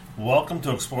Welcome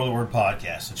to Explore the Word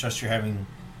Podcast. I trust you're having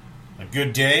a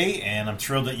good day, and I'm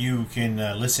thrilled that you can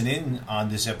listen in on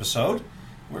this episode.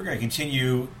 We're going to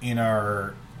continue in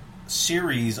our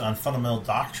series on fundamental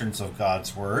doctrines of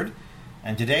God's Word,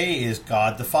 and today is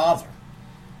God the Father.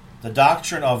 The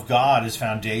doctrine of God is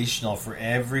foundational for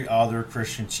every other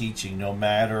Christian teaching, no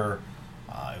matter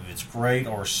if it's great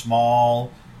or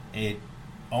small. It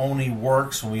only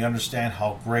works when we understand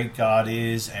how great God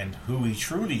is and who He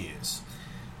truly is.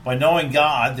 By knowing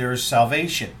God, there is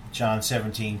salvation, John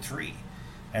 17:3.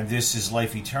 And this is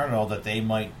life eternal, that they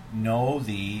might know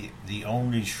Thee, the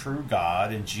only true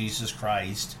God, and Jesus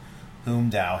Christ,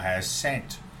 whom Thou hast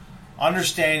sent.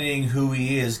 Understanding who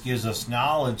He is gives us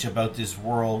knowledge about this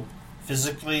world,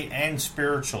 physically and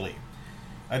spiritually.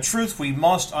 A truth we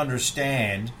must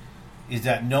understand is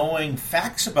that knowing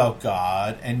facts about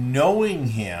God and knowing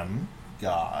Him,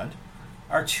 God,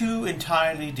 are two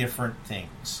entirely different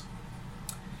things.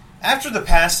 After the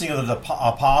passing of the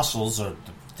apostles, or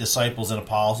the disciples and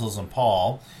apostles and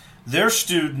Paul, their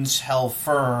students held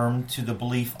firm to the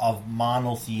belief of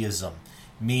monotheism,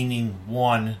 meaning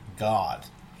one God.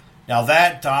 Now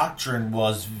that doctrine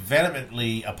was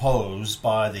vehemently opposed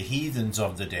by the heathens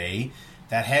of the day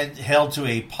that had held to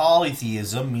a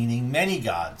polytheism, meaning many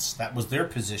gods. That was their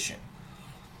position.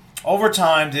 Over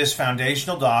time, this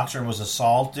foundational doctrine was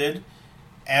assaulted,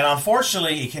 and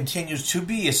unfortunately it continues to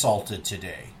be assaulted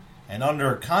today and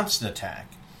under constant attack.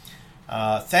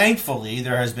 Thankfully,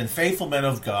 there has been faithful men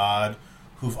of God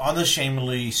who've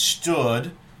unashamedly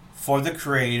stood for the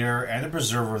Creator and the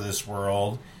Preserver of this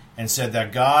world and said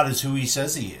that God is who He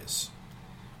says He is.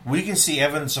 We can see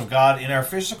evidence of God in our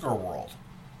physical world.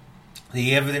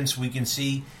 The evidence we can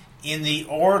see in the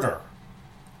order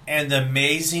and the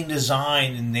amazing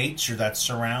design in nature that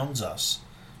surrounds us.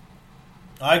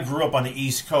 I grew up on the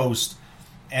East Coast,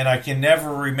 and I can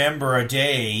never remember a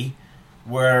day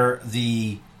where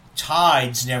the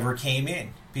tides never came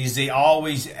in, because they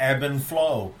always ebb and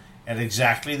flow at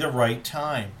exactly the right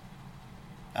time.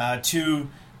 To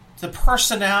the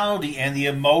personality and the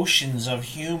emotions of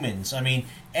humans, I mean,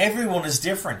 everyone is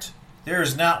different. There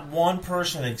is not one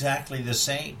person exactly the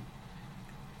same.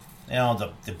 You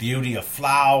know, the beauty of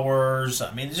flowers,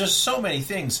 I mean, there's just so many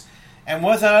things. And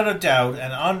without a doubt,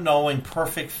 an unknowing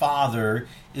perfect Father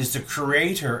is the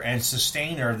creator and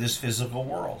sustainer of this physical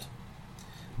world.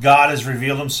 God has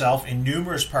revealed Himself in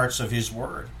numerous parts of His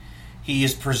Word. He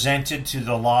is presented to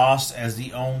the lost as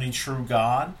the only true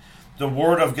God. The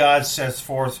Word of God sets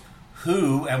forth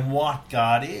who and what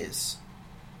God is.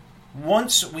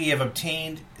 Once we have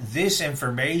obtained this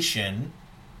information,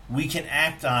 we can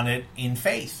act on it in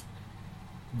faith.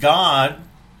 God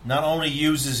not only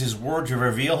uses His Word to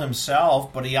reveal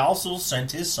Himself, but He also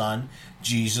sent His Son,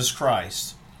 Jesus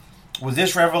Christ. With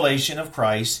this revelation of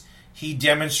Christ, He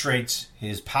demonstrates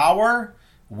His power,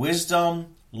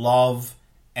 wisdom, love,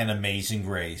 and amazing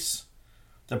grace.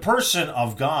 The person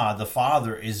of God, the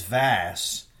Father, is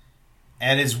vast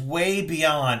and is way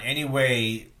beyond any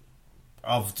way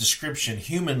of description,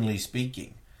 humanly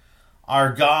speaking.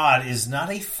 Our God is not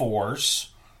a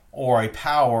force or a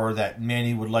power that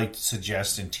many would like to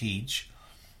suggest and teach.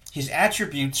 His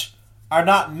attributes are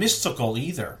not mystical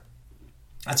either.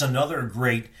 That's another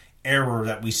great error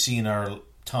that we see in our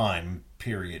time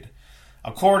period.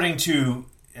 According to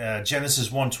Genesis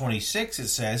 1:26, it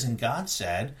says, "And God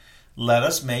said, Let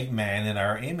us make man in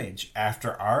our image,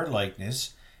 after our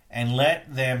likeness, and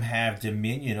let them have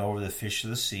dominion over the fish of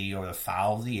the sea, over the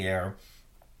fowl of the air,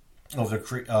 over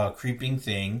the creeping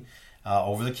thing,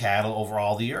 over the cattle, over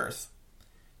all the earth."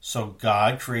 So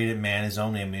God created man in His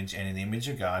own image, and in the image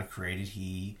of God created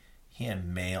He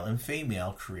him. Male and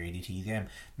female created He them.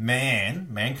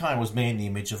 Mankind was made in the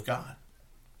image of God.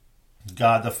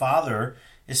 God the Father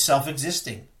is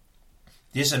self-existing.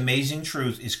 This amazing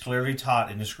truth is clearly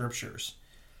taught in the Scriptures.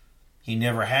 He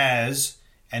never has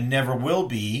and never will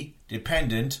be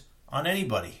dependent on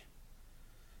anybody.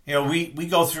 You know, we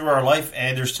go through our life,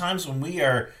 and there's times when we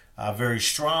are very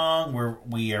strong,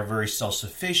 we are very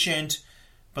self-sufficient,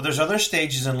 but there's other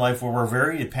stages in life where we're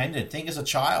very dependent. Think as a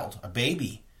child, a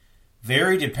baby,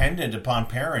 very dependent upon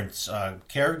parents,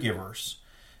 caregivers.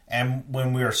 And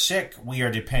when we are sick, we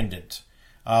are dependent.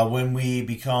 When we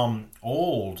become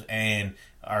old and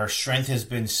our strength has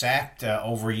been sapped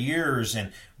over years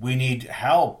and we need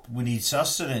help, we need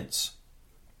sustenance,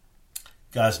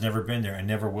 God's never been there and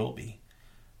never will be.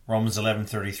 Romans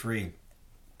 11:33.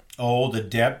 Oh, the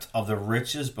depth of the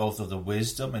riches, both of the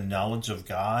wisdom and knowledge of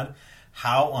God.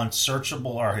 How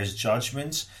unsearchable are His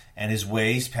judgments and His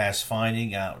ways past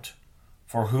finding out.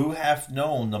 For who hath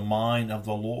known the mind of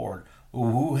the Lord,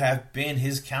 who have been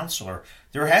his counselor.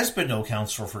 There has been no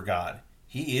counselor for God.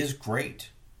 He is great,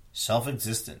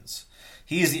 self-existence.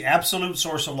 He is the absolute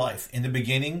source of life. In the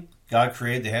beginning, God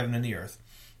created the heaven and the earth.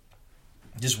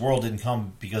 This world didn't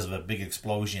come because of a big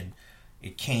explosion.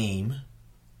 It came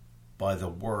by the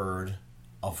word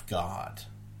of God.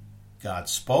 God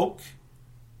spoke,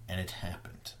 and it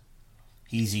happened.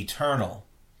 He's eternal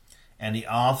and the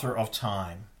author of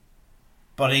time.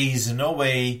 But he's in no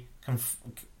way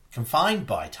confined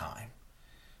by time.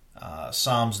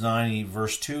 Psalms 90,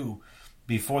 verse 2,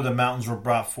 before the mountains were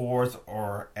brought forth,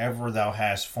 or ever thou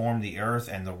hast formed the earth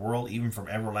and the world, even from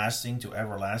everlasting to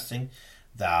everlasting,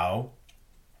 thou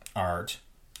art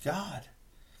God.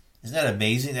 Isn't that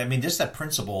amazing? I mean, just that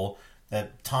principle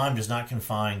that time does not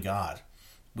confine God.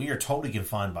 We are totally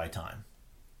confined by time.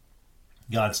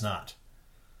 God's not.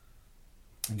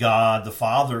 God the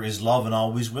Father is love and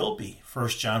always will be. 1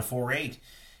 John 4:8.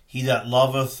 He that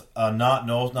loveth not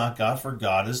knoweth not God, for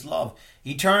God is love.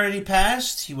 Eternity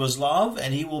past, he was love,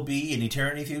 and he will be in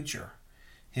eternity future.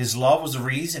 His love was the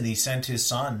reason he sent his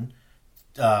Son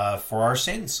for our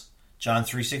sins. John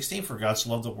 3:16, for God so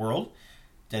loved the world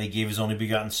that he gave his only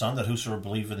begotten Son, that whosoever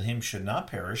believeth in him should not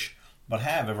perish, but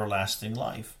have everlasting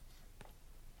life.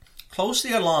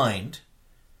 Closely aligned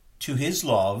to his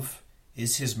love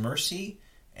is his mercy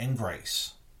and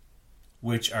grace,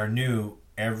 which are new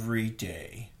every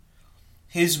day.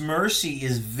 His mercy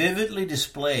is vividly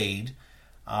displayed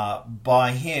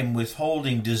by him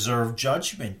withholding deserved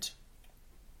judgment.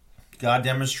 God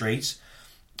demonstrates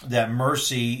that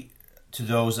mercy to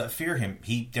those that fear him.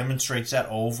 He demonstrates that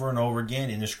over and over again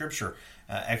in the scripture.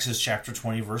 Exodus chapter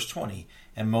 20, verse 20.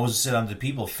 And Moses said unto the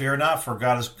people, fear not, for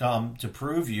God has come to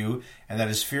prove you, and that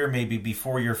his fear may be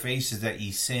before your faces, that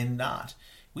ye sin not.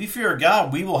 We fear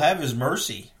God, we will have his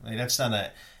mercy. I mean, that's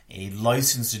not a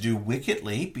license to do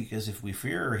wickedly, because if we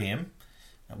fear him,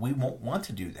 we won't want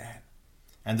to do that.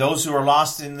 And those who are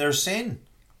lost in their sin,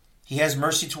 he has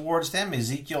mercy towards them.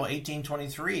 Ezekiel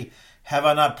 18:23. Have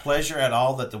I not pleasure at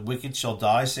all that the wicked shall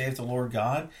die, saith the Lord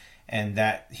God, and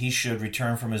that he should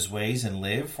return from his ways and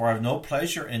live? For I have no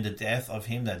pleasure in the death of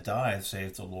him that dieth,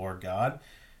 saith the Lord God.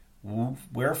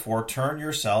 Wherefore turn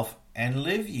yourself and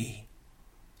live ye.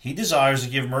 He desires to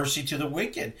give mercy to the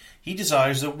wicked. He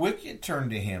desires the wicked turn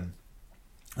to him.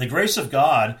 The grace of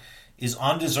God is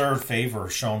undeserved favor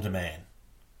shown to man.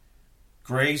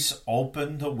 Grace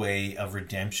opened the way of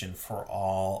redemption for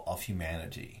all of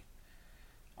humanity.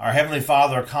 Our Heavenly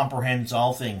Father comprehends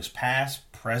all things,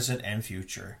 past, present, and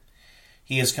future.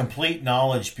 He has complete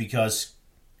knowledge because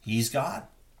he's God,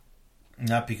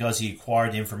 not because he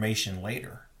acquired the information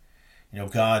later.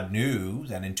 God knew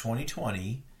that in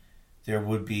 2020 there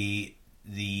would be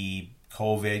the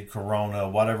COVID, corona,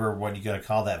 whatever, what you got to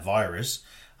call that virus.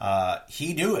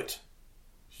 He knew it.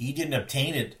 He didn't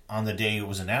obtain it on the day it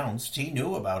was announced. He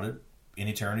knew about it in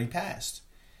eternity past.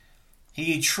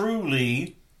 He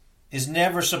truly is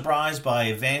never surprised by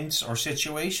events or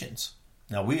situations.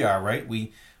 Now we are, right?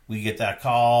 We get that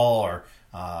call or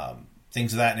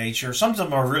things of that nature. Some of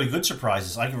them are really good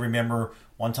surprises. I can remember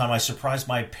one time I surprised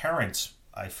my parents.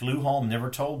 I flew home,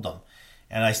 never told them.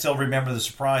 And I still remember the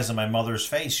surprise on my mother's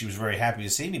face. She was very happy to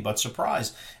see me, but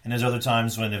surprised. And there's other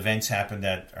times when events happen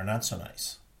that are not so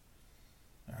nice.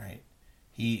 All right.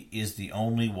 He is the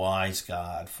only wise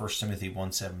God. 1 Timothy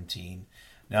 1:17.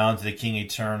 Now unto the King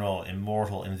eternal,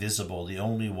 immortal, invisible, the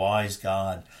only wise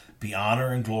God, be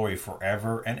honor and glory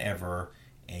forever and ever.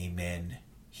 Amen.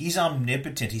 He's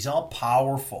omnipotent. He's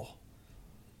all-powerful.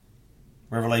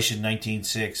 Revelation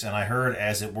 19:6. And I heard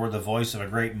as it were the voice of a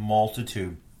great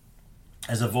multitude,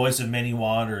 as a voice of many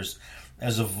waters,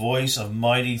 as a voice of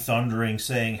mighty thundering,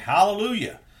 saying,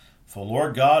 Hallelujah! For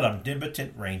Lord God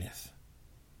omnipotent reigneth.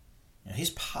 Now,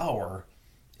 his power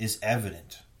is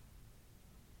evident.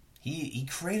 He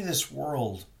created this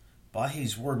world by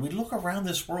his word. We look around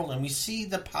this world and we see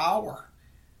the power.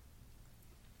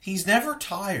 He's never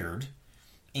tired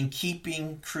in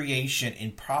keeping creation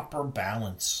in proper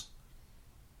balance.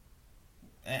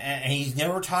 And he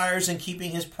never tires in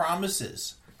keeping his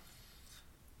promises.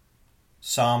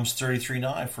 Psalms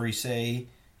 33:9, for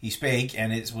he spake,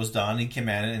 and it was done, he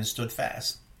commanded, and stood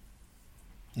fast.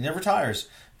 He never tires.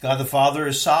 God the Father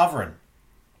is sovereign,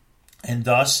 and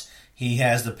thus he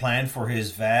has the plan for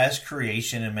his vast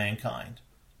creation and mankind.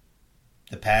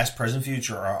 The past, present,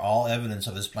 future are all evidence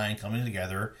of his plan coming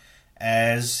together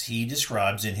as he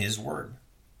describes in his word.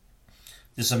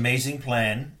 This amazing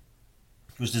plan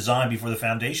was designed before the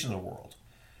foundation of the world.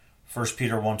 1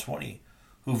 Peter 1:20,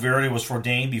 who verily was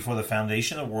ordained before the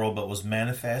foundation of the world, but was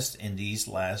manifest in these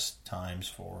last times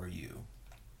for you.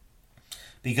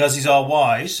 Because he's all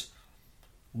wise,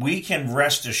 we can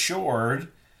rest assured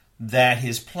that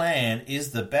his plan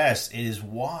is the best. It is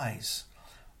wise.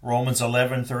 Romans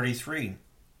 11:33.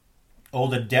 Oh,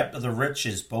 the depth of the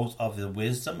riches, both of the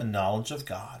wisdom and knowledge of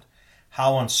God.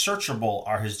 How unsearchable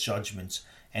are his judgments,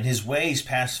 and his ways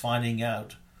past finding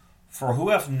out. For who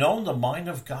hath known the mind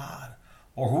of God,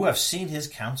 or who hath seen his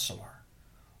counselor?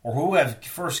 Or who hath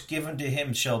first given to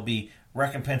him shall be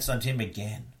recompensed unto him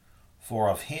again. For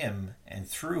of him, and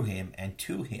through him, and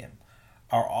to him,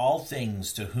 are all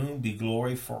things, to whom be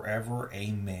glory forever.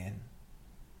 Amen.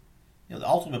 The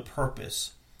ultimate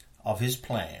purpose of his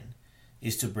plan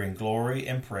is to bring glory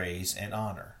and praise and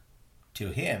honor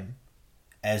to him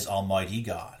as Almighty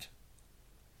God.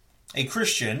 A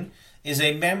Christian is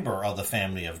a member of the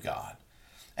family of God.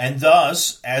 And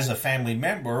thus, as a family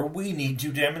member, we need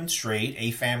to demonstrate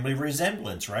a family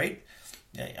resemblance, right?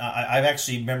 I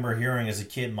actually remember hearing as a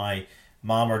kid my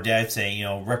mom or dad say,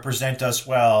 represent us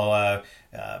well,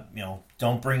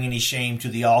 don't bring any shame to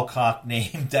the Alcock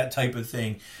name, that type of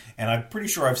thing. And I'm pretty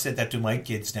sure I've said that to my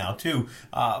kids now too.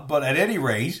 But at any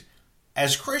rate,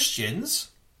 as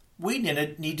Christians, we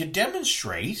need to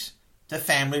demonstrate the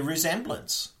family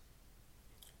resemblance.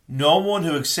 No one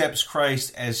who accepts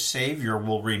Christ as Savior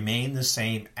will remain the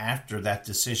same after that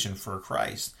decision for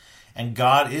Christ. And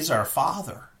God is our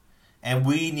Father. And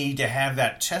we need to have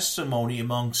that testimony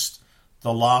amongst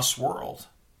the lost world.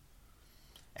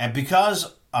 And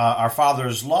because our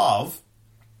Father's love,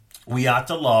 we ought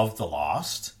to love the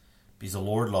lost, because the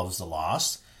Lord loves the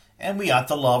lost, and we ought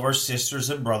to love our sisters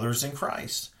and brothers in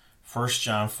Christ. 1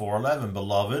 John 4:11,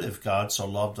 Beloved, if God so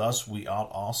loved us, we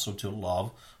ought also to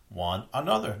love one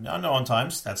another. Now, I know at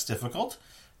times that's difficult,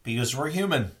 because we're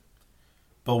human,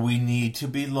 but we need to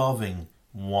be loving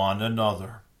one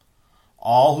another.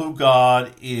 All who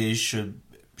God is should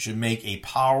make a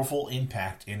powerful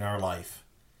impact in our life.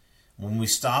 When we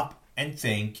stop and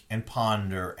think and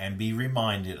ponder and be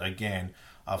reminded again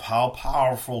of how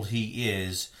powerful he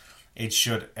is, it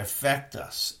should affect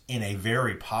us in a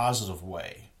very positive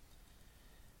way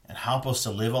and help us to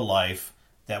live a life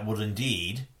that would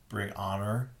indeed bring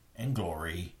honor and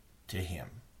glory to him.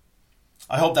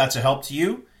 I hope that's a help to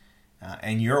you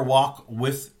and your walk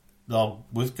with God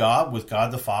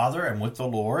the Father, and with the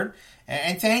Lord.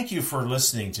 And thank you for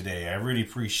listening today. I really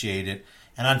appreciate it.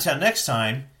 And until next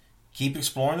time, keep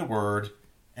exploring the Word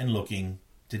and looking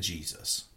to Jesus.